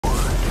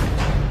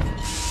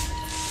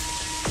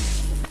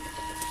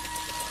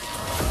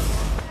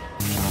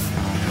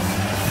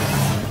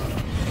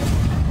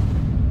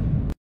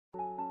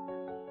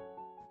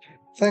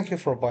Thank you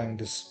for buying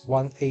this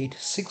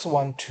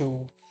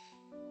 18612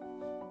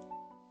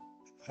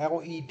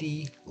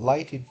 LED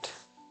lighted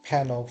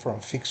panel from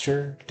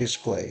Fixture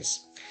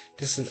Displays.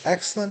 This is an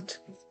excellent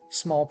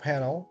small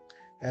panel,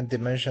 and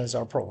dimensions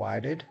are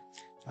provided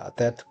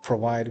that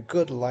provide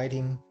good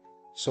lighting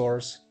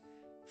source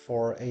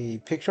for a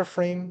picture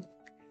frame,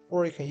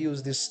 or you can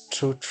use this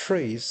to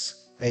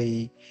trace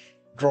a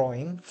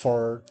drawing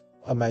for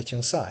a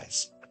matching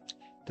size.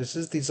 This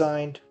is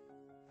designed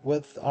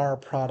with our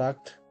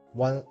product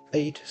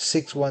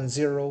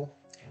 18610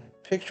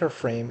 picture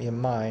frame in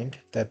mind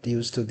that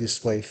used to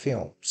display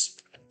films.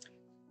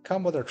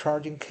 Come with a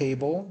charging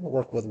cable,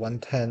 work with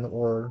 110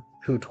 or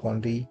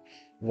 220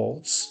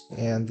 volts,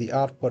 and the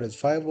output is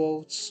 5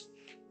 volts.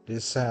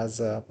 This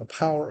has a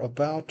power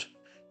about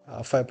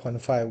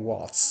 5.5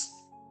 watts.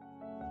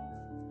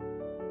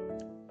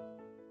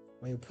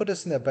 When you put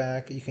this in the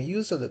back, you can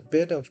use a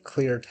bit of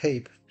clear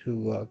tape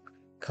to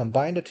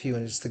combine the two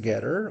units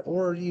together,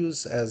 or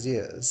use as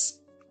is.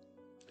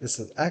 This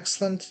is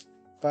excellent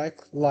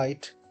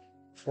backlight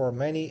for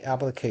many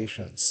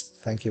applications.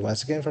 Thank you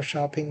once again for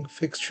shopping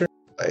Fixture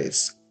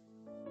Displays.